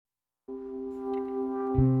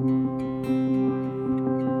Welcome.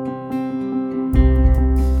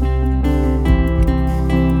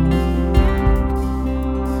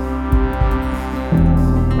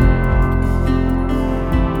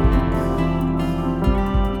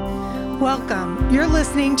 You're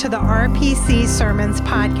listening to the RPC Sermons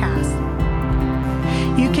podcast.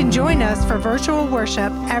 You can join us for virtual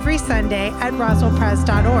worship every Sunday at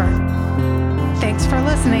roswellpres.org. Thanks for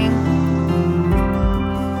listening.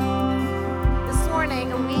 This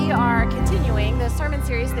morning, we are continuing the sermon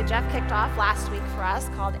series that Jeff kicked off last week for us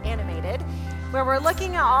called Animated, where we're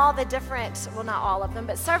looking at all the different, well, not all of them,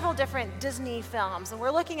 but several different Disney films. And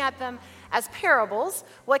we're looking at them as parables.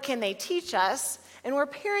 What can they teach us? And we're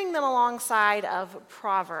pairing them alongside of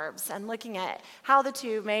Proverbs and looking at how the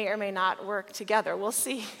two may or may not work together. We'll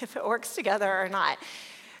see if it works together or not.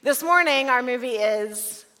 This morning, our movie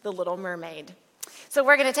is The Little Mermaid. So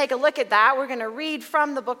we're going to take a look at that. We're going to read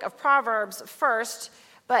from the book of Proverbs first.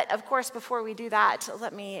 But of course, before we do that,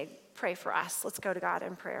 let me pray for us. Let's go to God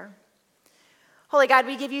in prayer. Holy God,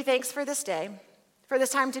 we give you thanks for this day, for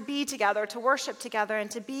this time to be together, to worship together, and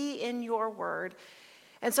to be in your word.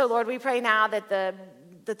 And so, Lord, we pray now that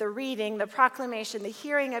the reading, the proclamation, the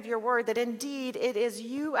hearing of your word, that indeed it is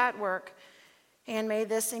you at work. And may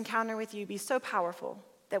this encounter with you be so powerful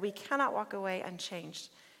that we cannot walk away unchanged.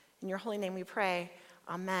 In your holy name we pray.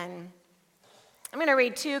 Amen. I'm going to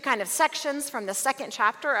read two kind of sections from the second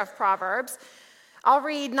chapter of Proverbs. I'll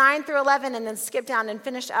read 9 through 11 and then skip down and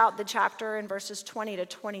finish out the chapter in verses 20 to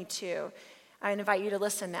 22. I invite you to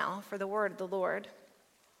listen now for the word of the Lord.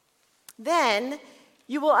 Then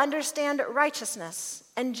you will understand righteousness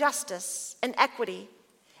and justice and equity,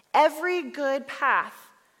 every good path.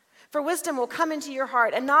 For wisdom will come into your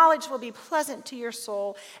heart, and knowledge will be pleasant to your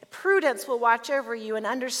soul. Prudence will watch over you, and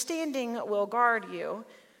understanding will guard you.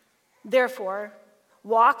 Therefore,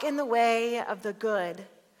 walk in the way of the good,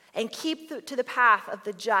 and keep to the path of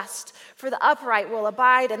the just. For the upright will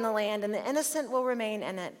abide in the land, and the innocent will remain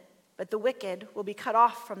in it. But the wicked will be cut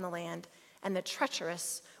off from the land, and the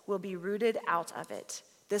treacherous will be rooted out of it.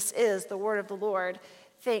 This is the word of the Lord.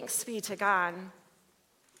 Thanks be to God.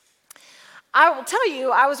 I will tell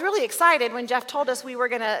you, I was really excited when Jeff told us we were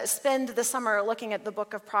going to spend the summer looking at the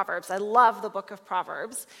book of Proverbs. I love the book of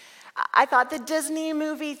Proverbs. I thought the Disney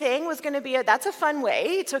movie thing was going to be that's a fun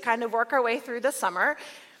way to kind of work our way through the summer.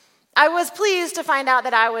 I was pleased to find out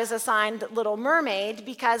that I was assigned Little Mermaid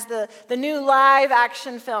because the new live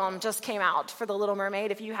action film just came out for The Little Mermaid.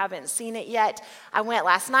 If you haven't seen it yet, I went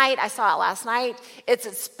last night. I saw it last night. It's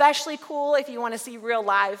especially cool if you want to see real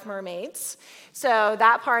live mermaids. So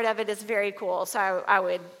that part of it is very cool. So I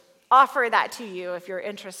would offer that to you if you're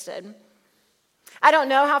interested. I don't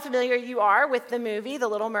know how familiar you are with the movie, The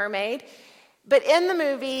Little Mermaid, but in the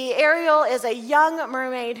movie, Ariel is a young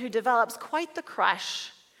mermaid who develops quite the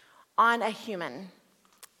crush on a human,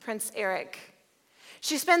 Prince Eric.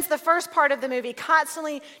 She spends the first part of the movie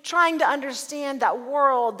constantly trying to understand that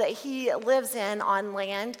world that he lives in on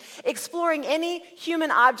land, exploring any human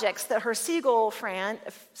objects that her seagull friend,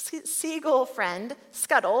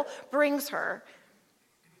 Scuttle, brings her.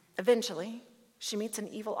 Eventually, she meets an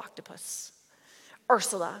evil octopus,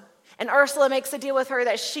 Ursula, and Ursula makes a deal with her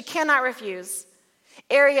that she cannot refuse.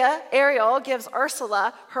 Ariel gives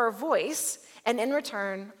Ursula her voice, and in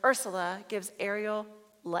return, Ursula gives Ariel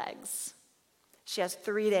legs. She has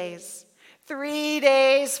 3 days. 3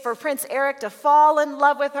 days for Prince Eric to fall in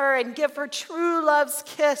love with her and give her true love's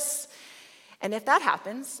kiss. And if that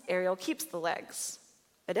happens, Ariel keeps the legs.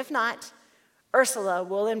 But if not, Ursula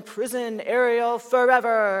will imprison Ariel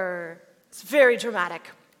forever. It's very dramatic.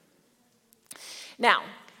 Now,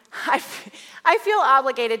 I feel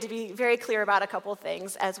obligated to be very clear about a couple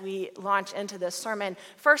things as we launch into this sermon.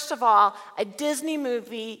 First of all, a Disney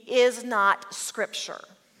movie is not scripture.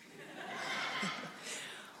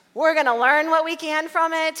 We're going to learn what we can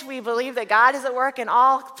from it. We believe that God is at work in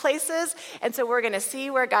all places, and so we're going to see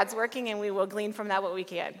where God's working, and we will glean from that what we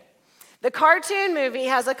can. The cartoon movie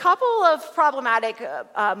has a couple of problematic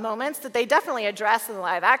moments that they definitely address in the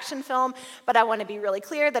live action film, but I want to be really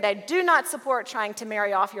clear that I do not support trying to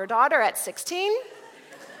marry off your daughter at 16,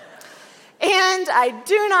 and I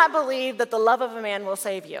do not believe that the love of a man will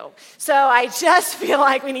save you. So I just feel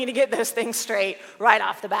like we need to get those things straight right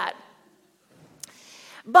off the bat.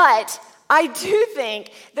 But I do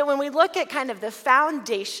think that when we look at kind of the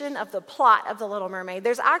foundation of the plot of The Little Mermaid,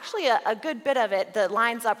 there's actually a good bit of it that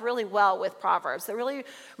lines up really well with Proverbs, that really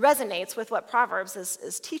resonates with what Proverbs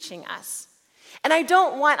is teaching us. And I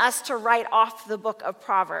don't want us to write off the book of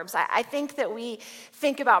Proverbs. I think that we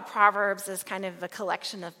think about Proverbs as kind of a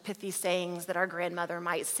collection of pithy sayings that our grandmother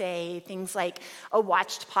might say, things like, a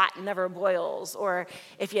watched pot never boils, or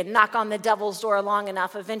if you knock on the devil's door long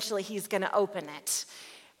enough, eventually he's going to open it.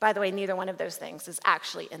 By the way, neither one of those things is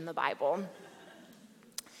actually in the Bible.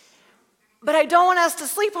 But I don't want us to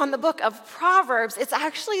sleep on the book of Proverbs. It's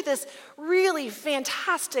actually this really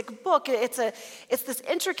fantastic book. It's this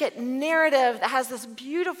intricate narrative that has this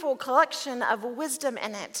beautiful collection of wisdom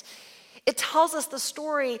in it. It tells us the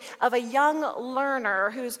story of a young learner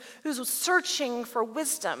who's searching for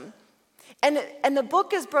wisdom. And the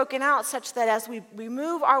book is broken out such that as we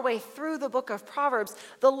move our way through the book of Proverbs,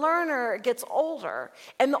 the learner gets older.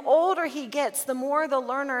 And the older he gets, the more the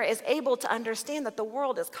learner is able to understand that the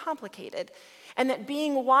world is complicated and that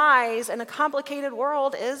being wise in a complicated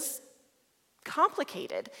world is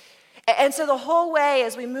complicated. And so the whole way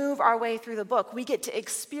as we move our way through the book, we get to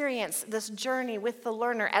experience this journey with the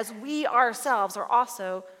learner as we ourselves are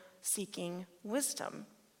also seeking wisdom.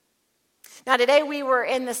 Now, today we were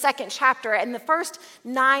in the second chapter, and the first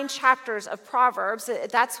 9 chapters of Proverbs,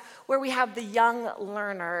 that's where we have the young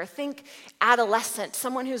learner. Think adolescent,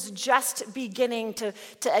 someone who's just beginning to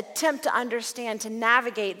attempt to understand, to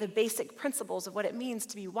navigate the basic principles of what it means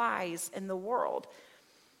to be wise in the world.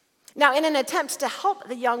 Now, in an attempt to help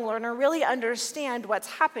the young learner really understand what's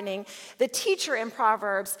happening, the teacher in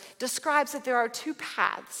Proverbs describes that there are 2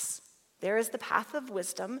 paths. There is the path of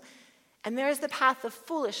wisdom, and there is the path of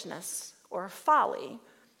foolishness or folly.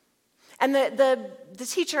 And the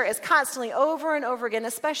teacher is constantly, over and over again,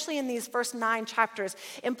 especially in these first 9 chapters,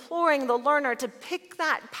 imploring the learner to pick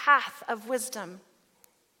that path of wisdom.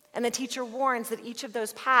 And the teacher warns that each of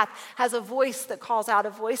those paths has a voice that calls out, a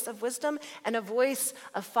voice of wisdom and a voice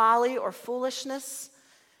of folly or foolishness.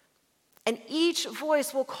 And each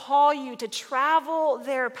voice will call you to travel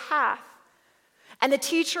their path. And the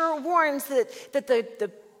teacher warns that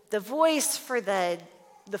the voice for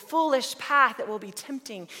the foolish path, it will be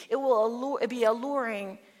tempting, it will be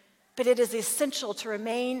alluring, but it is essential to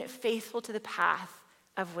remain faithful to the path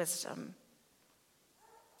of wisdom.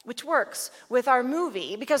 Which works with our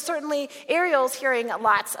movie, because certainly Ariel's hearing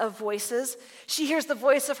lots of voices. She hears the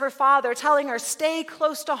voice of her father telling her, stay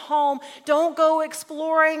close to home, don't go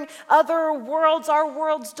exploring other worlds, our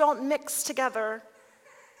worlds don't mix together.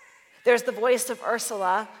 There's the voice of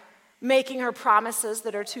Ursula, making her promises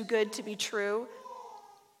that are too good to be true.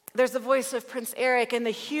 There's the voice of Prince Eric and the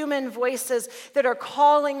human voices that are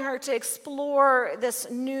calling her to explore this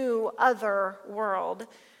new other world.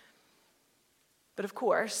 But of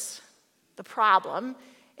course, the problem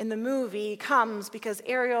in the movie comes because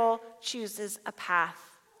Ariel chooses a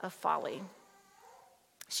path of folly.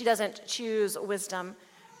 She doesn't choose wisdom,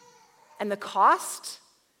 and the cost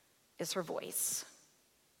is her voice.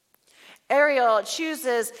 Ariel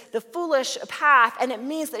chooses the foolish path, and it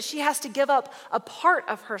means that she has to give up a part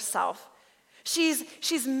of herself.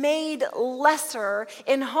 She's made lesser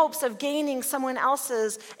in hopes of gaining someone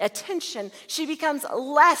else's attention. She becomes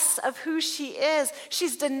less of who she is.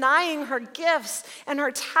 She's denying her gifts and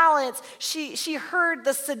her talents. She heard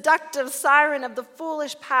the seductive siren of the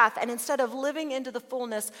foolish path, and instead of living into the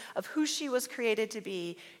fullness of who she was created to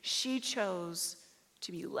be, she chose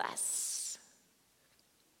to be less.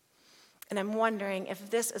 And I'm wondering if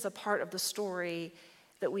this is a part of the story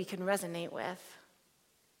that we can resonate with.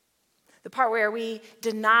 The part where we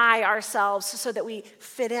deny ourselves so that we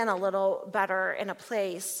fit in a little better in a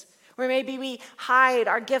place. Where maybe we hide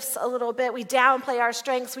our gifts a little bit, we downplay our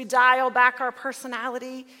strengths, we dial back our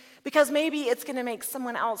personality because maybe it's going to make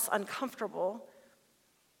someone else uncomfortable.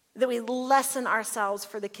 That we lessen ourselves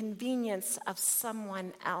for the convenience of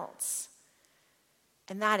someone else.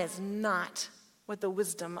 And that is not what the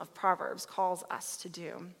wisdom of Proverbs calls us to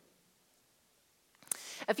do.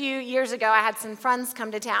 A few years ago, I had some friends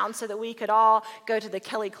come to town so that we could all go to the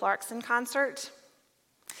Kelly Clarkson concert.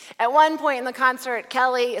 At one point in the concert,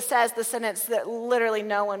 Kelly says the sentence that literally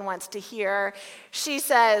no one wants to hear. She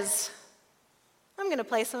says, I'm going to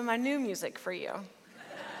play some of my new music for you.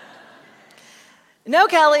 No,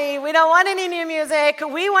 Kelly, we don't want any new music.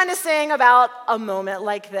 We want to sing about a moment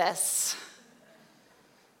like this.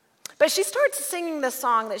 But she starts singing this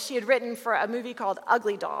song that she had written for a movie called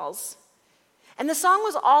Ugly Dolls. And the song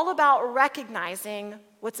was all about recognizing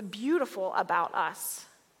what's beautiful about us.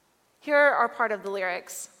 Here are part of the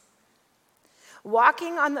lyrics.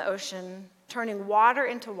 Walking on the ocean, turning water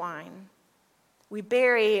into wine. We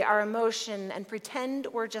bury our emotion and pretend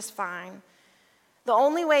we're just fine. The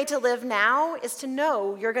only way to live now is to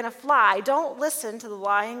know you're going to fly. Don't listen to the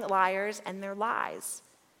lying liars and their lies.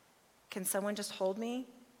 Can someone just hold me?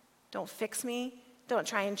 Don't fix me. Don't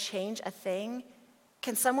try and change a thing.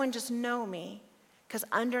 Can someone just know me? Because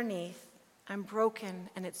underneath, I'm broken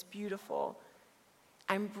and it's beautiful.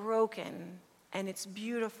 I'm broken and it's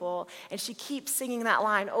beautiful. And she keeps singing that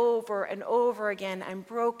line over and over again. I'm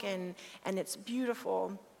broken and it's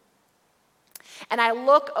beautiful. And I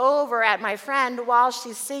look over at my friend while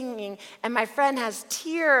she's singing, and my friend has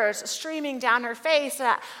tears streaming down her face.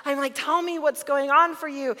 And I'm like, tell me what's going on for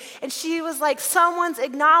you. And she was like, someone's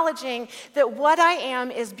acknowledging that what I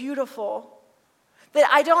am is beautiful. That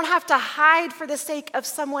I don't have to hide for the sake of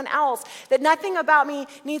someone else. That nothing about me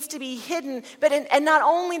needs to be hidden. And not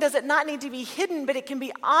only does it not need to be hidden, but it can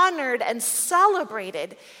be honored and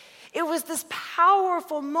celebrated. It was this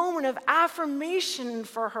powerful moment of affirmation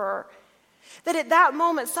for her. That at that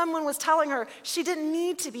moment, someone was telling her she didn't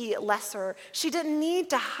need to be lesser. She didn't need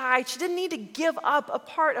to hide. She didn't need to give up a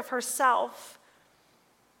part of herself.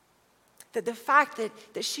 That the fact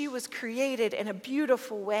that she was created in a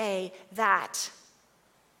beautiful way, that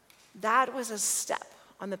was a step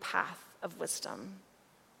on the path of wisdom.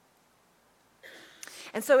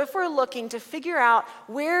 And so if we're looking to figure out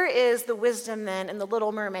where is the wisdom then in The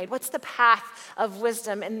Little Mermaid, what's the path of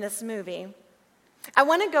wisdom in this movie? I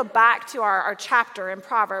want to go back to our chapter in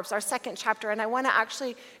Proverbs, our second chapter, and I want to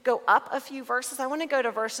actually go up a few verses. I want to go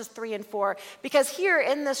to verses 3 and 4, because here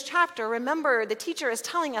in this chapter, remember, the teacher is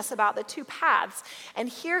telling us about the two paths, and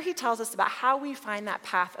here he tells us about how we find that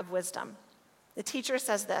path of wisdom. The teacher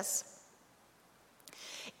says this: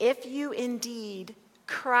 if you indeed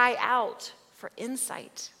cry out for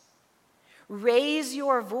insight, raise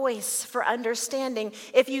your voice for understanding.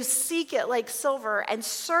 If you seek it like silver and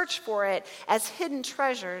search for it as hidden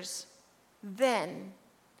treasures, then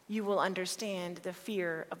you will understand the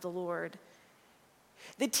fear of the Lord.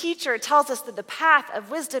 The teacher tells us that the path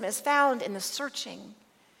of wisdom is found in the searching,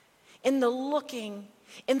 in the looking,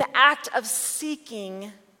 in the act of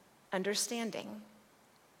seeking understanding.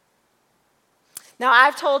 Now,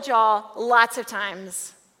 I've told y'all lots of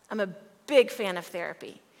times, I'm a big fan of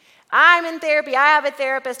therapy. I'm in therapy. I have a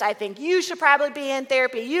therapist. I think you should probably be in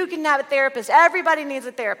therapy. You can have a therapist. Everybody needs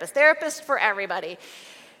a therapist. Therapist for everybody.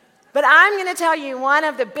 But I'm going to tell you one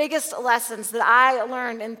of the biggest lessons that I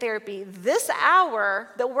learned in therapy. This hour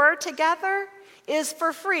that we're together is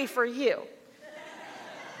for free for you.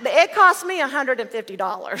 It cost me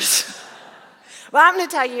 $150. But I'm going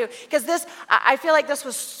to tell you, because I feel like this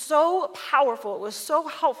was so powerful. It was so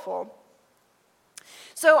helpful.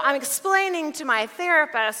 So I'm explaining to my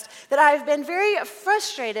therapist that I've been very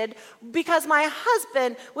frustrated because my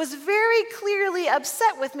husband was very clearly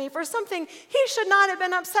upset with me for something he should not have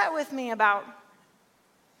been upset with me about.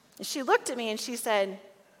 And she looked at me and she said,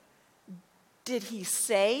 "Did he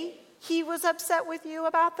say he was upset with you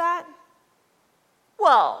about that?"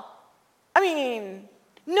 Well, I mean,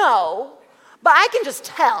 no, but I can just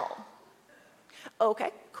tell.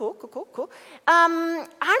 Okay, cool. I'm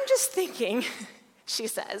just thinking, she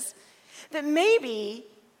says, that maybe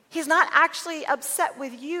he's not actually upset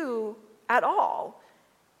with you at all.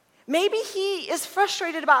 Maybe he is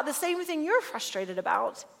frustrated about the same thing you're frustrated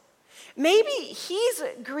about. Maybe he's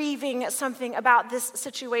grieving something about this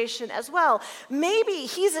situation as well. Maybe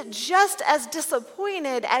he's just as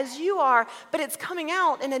disappointed as you are, but it's coming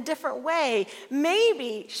out in a different way.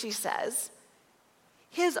 Maybe, she says,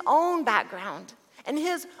 his own background and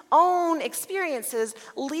his own experiences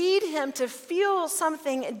lead him to feel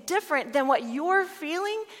something different than what you're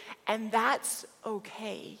feeling, and that's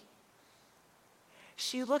okay.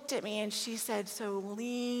 She looked at me and she said, "So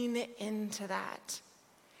lean into that.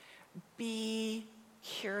 Be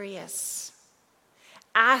curious.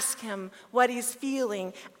 Ask him what he's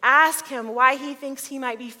feeling. Ask him why he thinks he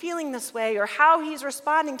might be feeling this way or how he's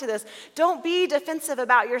responding to this. Don't be defensive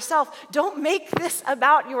about yourself. Don't make this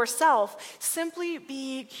about yourself. Simply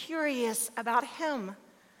be curious about him.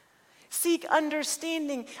 Seek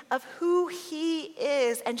understanding of who he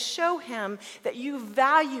is and show him that you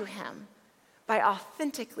value him by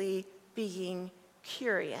authentically being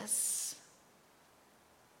curious."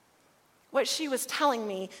 What she was telling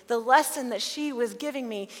me, the lesson that she was giving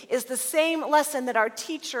me, is the same lesson that our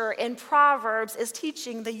teacher in Proverbs is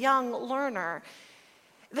teaching the young learner.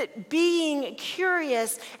 That being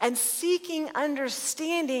curious and seeking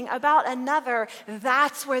understanding about another,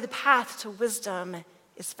 that's where the path to wisdom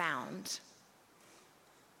is found.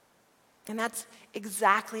 And that's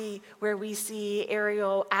exactly where we see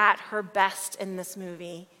Ariel at her best in this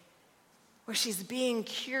movie, where she's being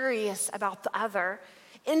curious about the other,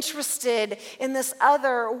 interested in this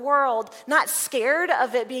other world, not scared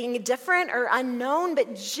of it being different or unknown,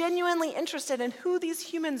 but genuinely interested in who these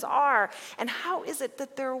humans are and how is it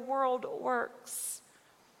that their world works.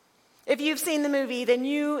 If you've seen the movie, then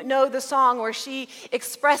you know the song where she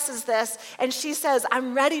expresses this, and she says,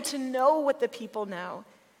 I'm ready to know what the people know.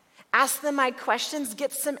 Ask them my questions,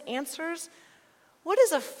 get some answers. What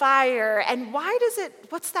is a fire, and why does it,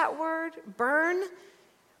 what's that word, burn?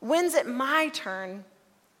 When's it my turn?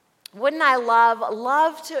 Wouldn't I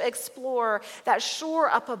love to explore that shore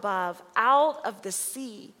up above, out of the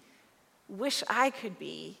sea? Wish I could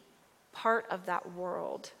be part of that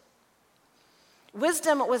world.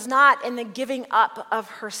 Wisdom was not in the giving up of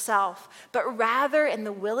herself, but rather in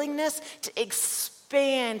the willingness to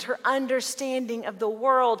expand her understanding of the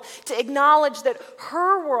world, to acknowledge that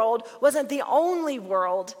her world wasn't the only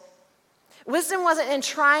world. Wisdom wasn't in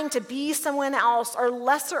trying to be someone else or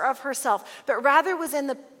lesser of herself, but rather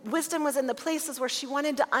wisdom was in the places where she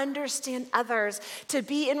wanted to understand others, to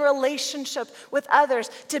be in relationship with others,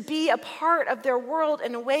 to be a part of their world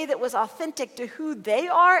in a way that was authentic to who they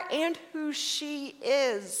are and who she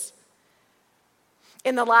is.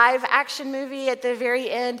 In the live action movie at the very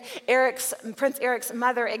end, Prince Eric's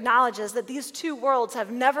mother acknowledges that these two worlds have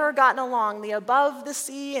never gotten along. The above the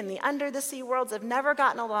sea and the under the sea worlds have never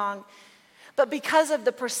gotten along. But because of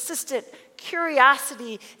the persistent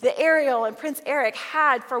curiosity that Ariel and Prince Eric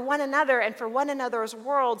had for one another and for one another's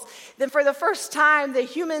worlds, then for the first time, the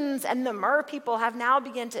humans and the mer people have now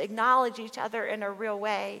begun to acknowledge each other in a real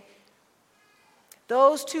way.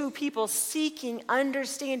 Those two people seeking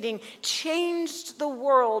understanding changed the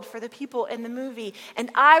world for the people in the movie,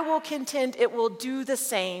 and I will contend it will do the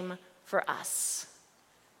same for us.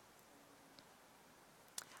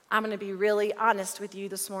 I'm going to be really honest with you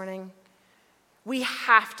this morning. We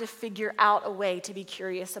have to figure out a way to be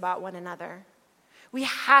curious about one another. We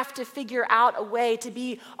have to figure out a way to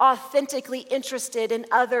be authentically interested in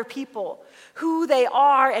other people, who they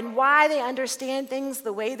are and why they understand things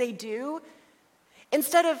the way they do.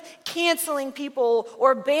 Instead of canceling people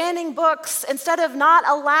or banning books, instead of not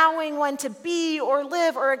allowing one to be or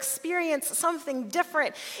live or experience something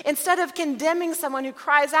different, instead of condemning someone who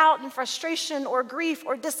cries out in frustration or grief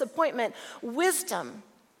or disappointment, wisdom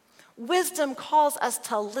calls us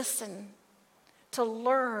to listen, to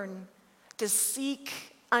learn, to seek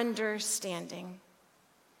understanding.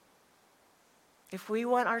 If we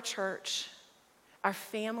want our church, our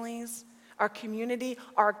families, our community,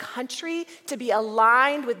 our country to be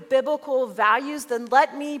aligned with biblical values, then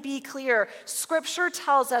let me be clear. Scripture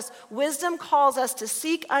tells us wisdom calls us to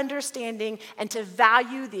seek understanding and to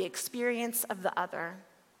value the experience of the other.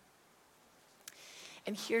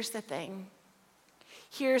 And here's the thing.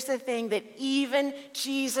 Here's the thing that even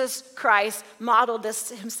Jesus Christ modeled this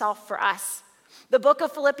himself for us. The book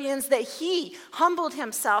of Philippians, that he humbled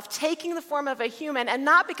himself, taking the form of a human, and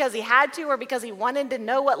not because he had to or because he wanted to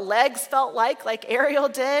know what legs felt like Ariel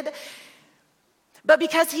did, but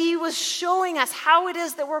because he was showing us how it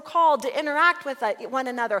is that we're called to interact with one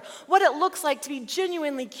another, what it looks like to be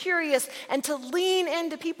genuinely curious and to lean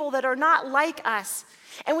into people that are not like us.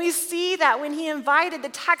 And we see that when he invited the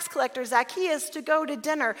tax collector Zacchaeus to go to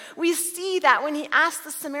dinner. We see that when he asked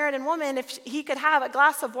the Samaritan woman if he could have a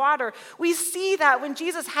glass of water. We see that when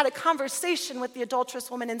Jesus had a conversation with the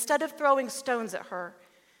adulterous woman instead of throwing stones at her.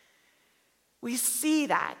 We see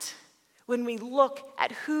that when we look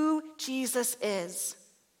at who Jesus is.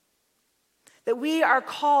 That we are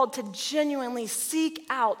called to genuinely seek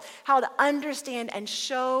out how to understand and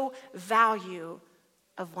show value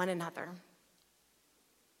of one another.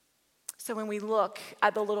 So when we look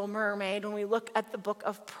at The Little Mermaid, when we look at the book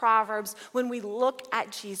of Proverbs, when we look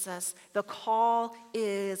at Jesus, the call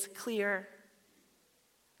is clear.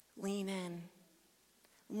 Lean in.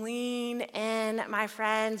 Lean in, my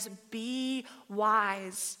friends. Be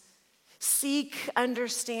wise. Seek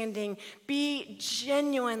understanding. Be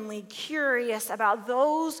genuinely curious about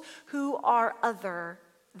those who are other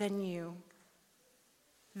than you.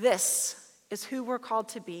 This is who we're called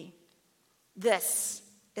to be. This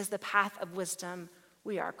is the path of wisdom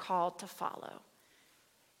we are called to follow.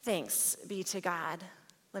 Thanks be to God.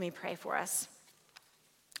 Let me pray for us.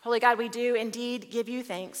 Holy God, we do indeed give you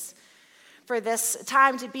thanks for this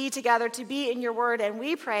time to be together, to be in your word, and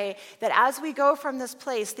we pray that as we go from this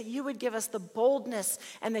place, that you would give us the boldness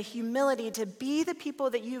and the humility to be the people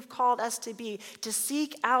that you've called us to be, to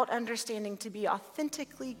seek out understanding, to be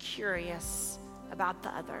authentically curious about the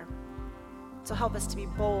other. So help us to be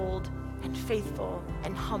bold and faithful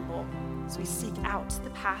and humble as we seek out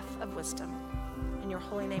the path of wisdom. In your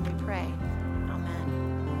holy name we pray. Amen.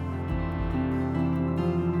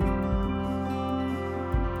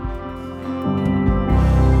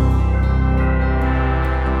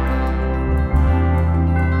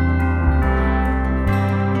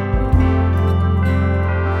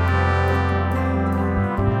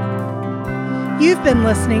 You've been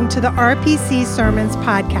listening to the RPC Sermons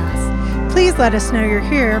podcast. Please let us know you're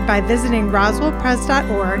here by visiting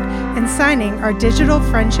roswellpress.org and signing our digital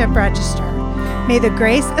friendship register. May the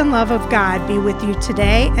grace and love of God be with you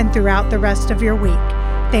today and throughout the rest of your week.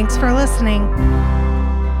 Thanks for listening.